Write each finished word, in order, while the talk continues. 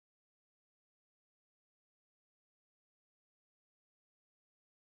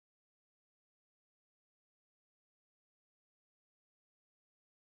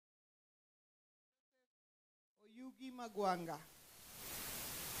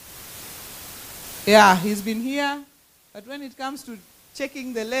Yeah, he's been here, but when it comes to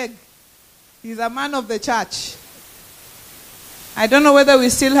checking the leg, he's a man of the church. I don't know whether we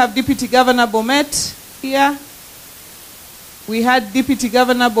still have Deputy Governor Bomet here. We had Deputy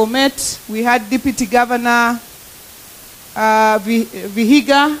Governor Bomet. We had Deputy Governor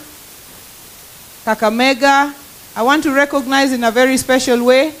Vihiga, Kakamega. I want to recognize in a very special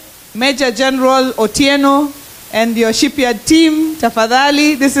way Major General Otieno and your shipyard team,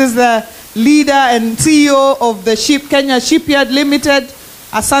 Tafadhali. This is the leader and CEO of the Kenya Shipyard Limited.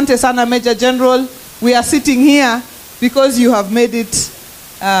 Asante sana, Major General. We are sitting here because you have made it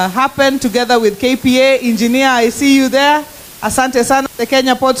happen together with KPA. Engineer, I see you there. Asante sana. The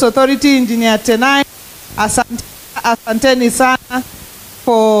Kenya Ports Authority, Engineer Tenai. Asanteni sana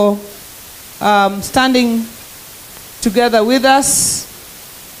for standing together with us.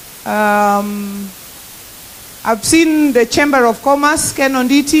 I've seen the Chamber of Commerce, Ken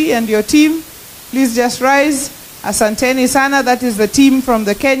Onditi and your team. Please just rise. Asanteni sana. That is the team from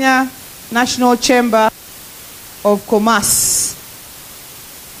the Kenya National Chamber of Commerce.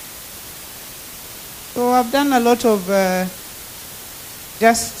 So I've done a lot of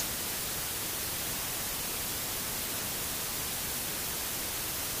just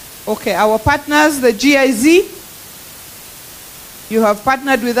okay, our partners, the GIZ, you have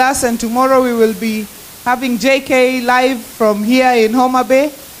partnered with us, and tomorrow we will be having JK live from here in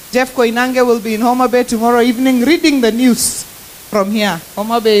Homabay. Jeff Koinange will be in Homabay tomorrow evening reading the news from here.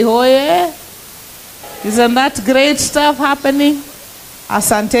 Homabay hoye. Isn't that great stuff happening?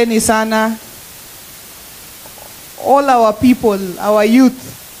 Asanteni sana. All our people, our youth,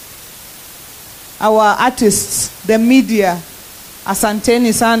 our artists, the media,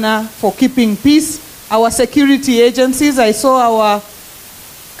 asanteni sana for keeping peace. Our security agencies, I saw our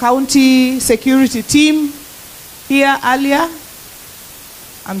county security team here earlier.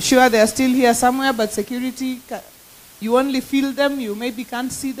 I'm sure they are still here somewhere, but security, you only feel them, you maybe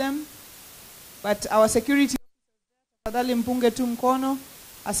can't see them. But our security,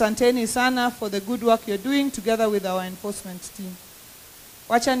 asanteni sana for the good work you're doing together with our enforcement team.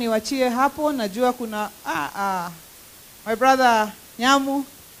 Wacha niwachie hapo, najua kuna, my brother Nyamu,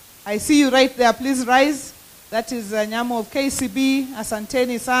 I see you right there, please rise. That is Nyamu of KCB.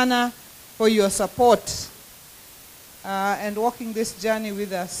 Asanteni sana for your support and walking this journey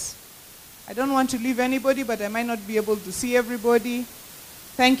with us. I don't want to leave anybody, but I might not be able to see everybody.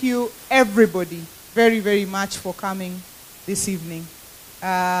 Thank you, everybody, very, very much for coming this evening.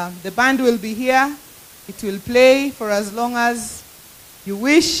 The band will be here. It will play for as long as you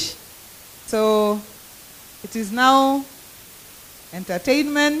wish. So it is now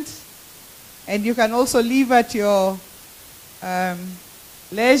entertainment, and you can also leave at your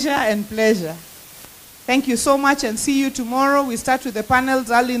leisure and pleasure. Thank you so much, and see you tomorrow. We start with the panels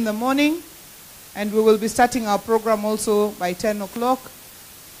early in the morning, and we will be starting our program also by 10 o'clock.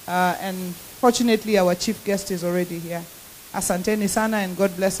 And fortunately, our chief guest is already here. Asanteni sana, and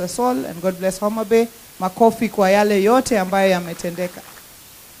God bless us all, and God bless Homabay. Makofi kwa yale yote ambayo yametendeka.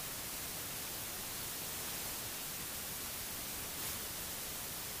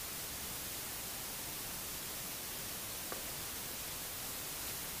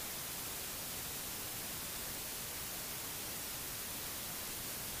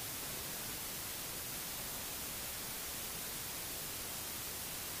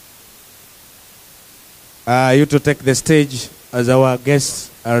 You to take the stage as our guests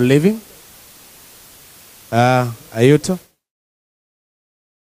are leaving. Ayuto.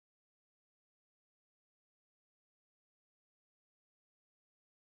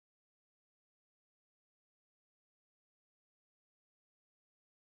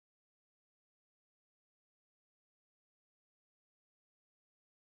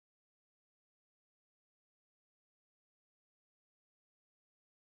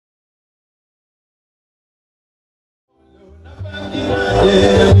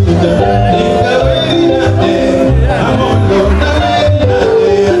 I'm on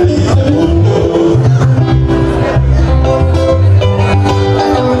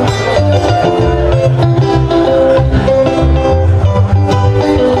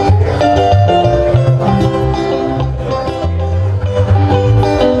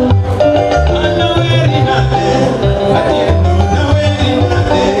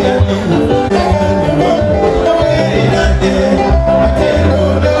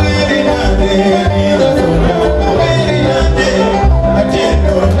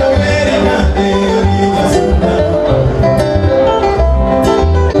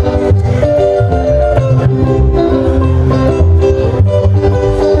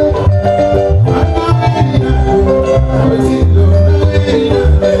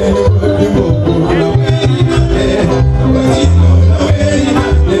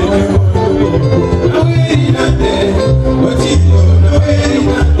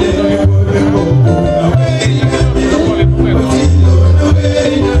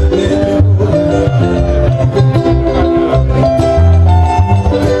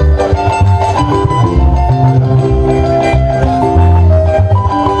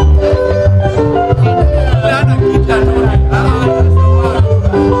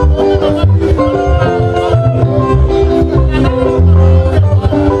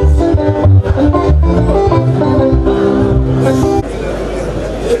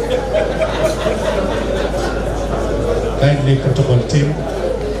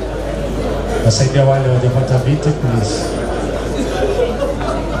Tasaidia wale wajapata viti, please.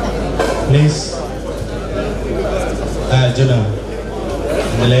 Please. Juna.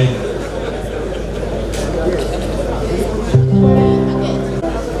 Malay.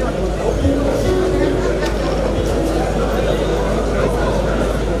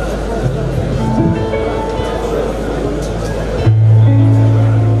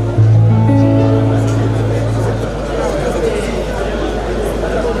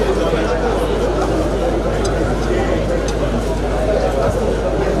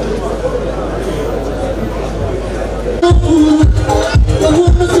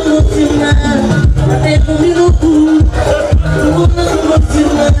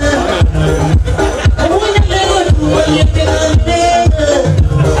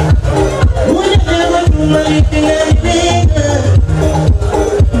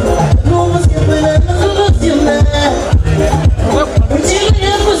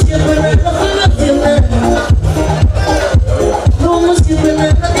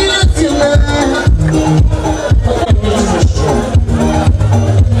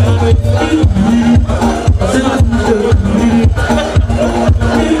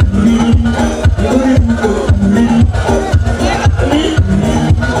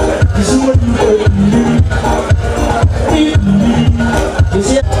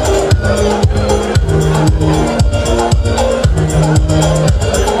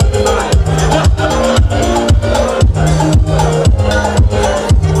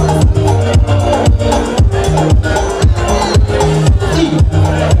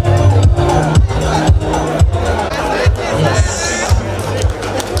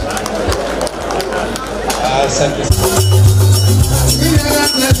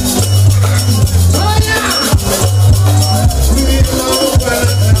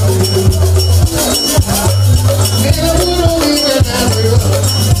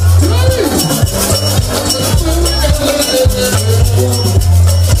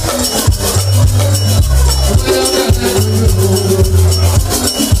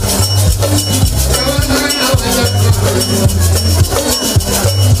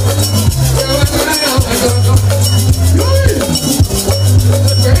 You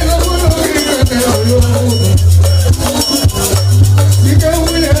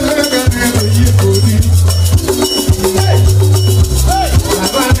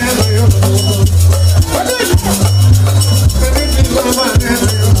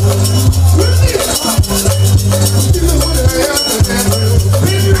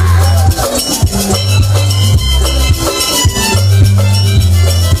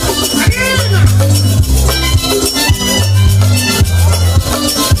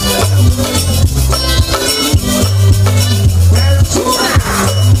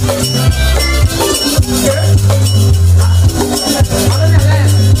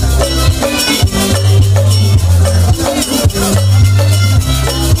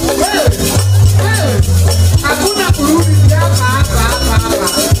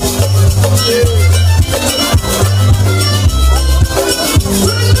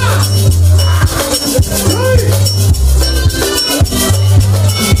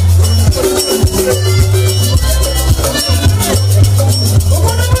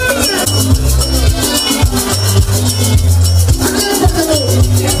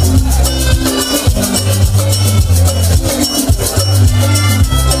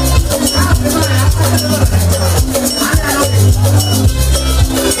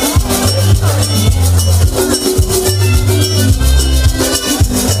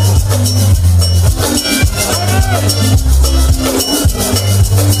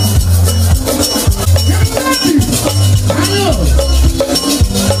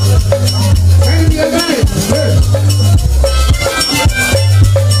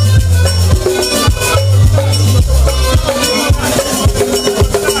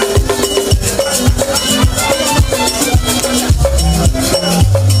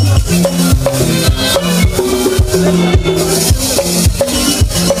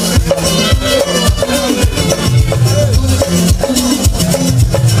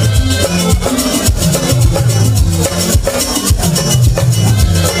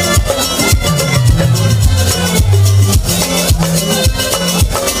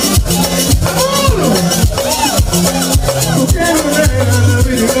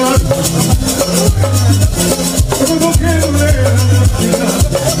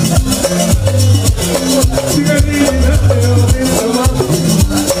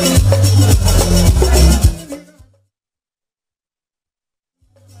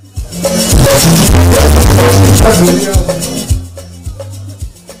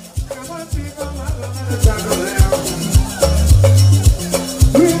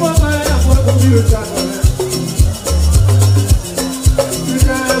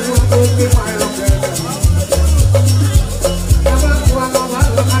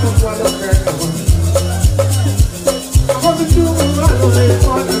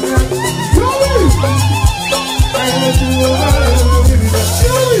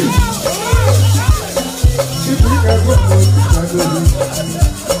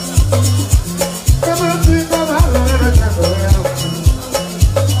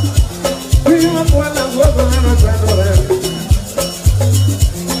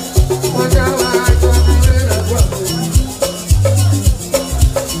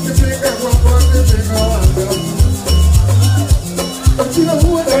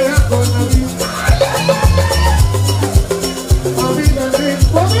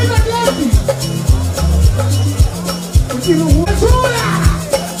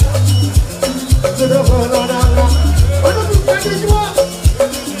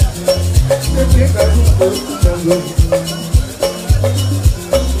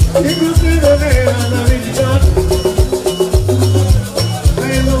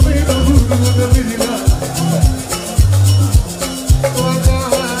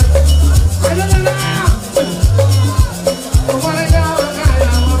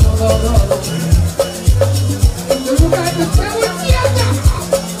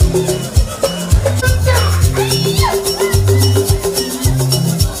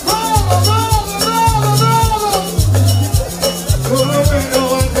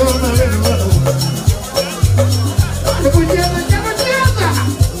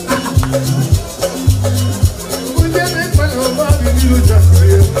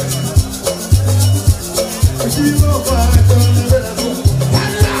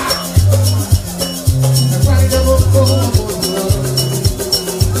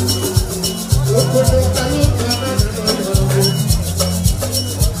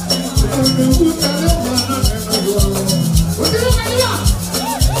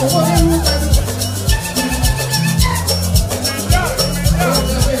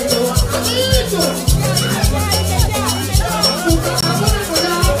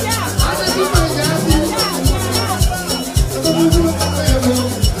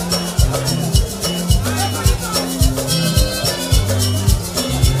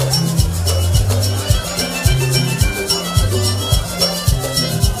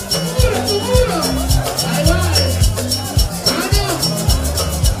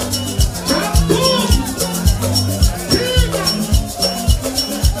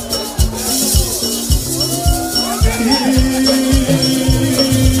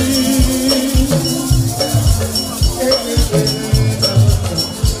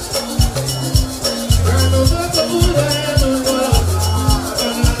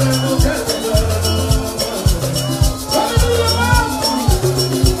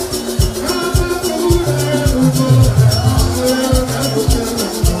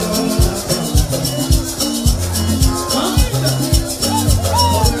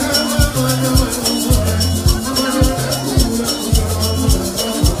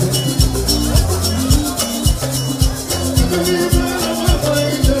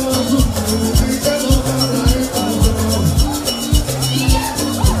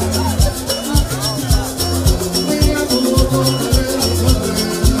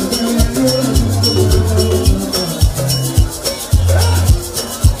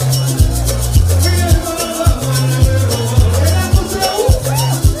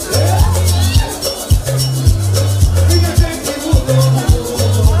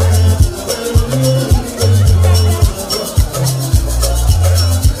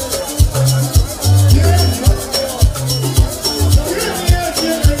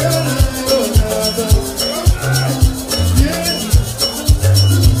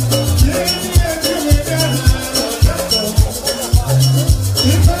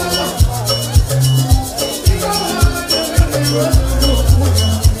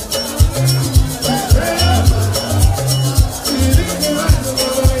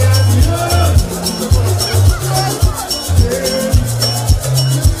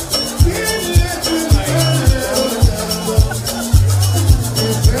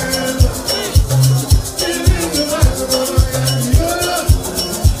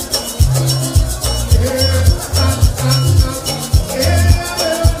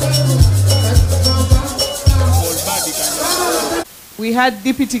We had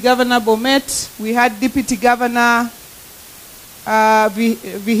Deputy Governor Bomet, we had Deputy Governor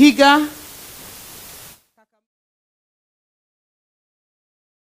Vihiga,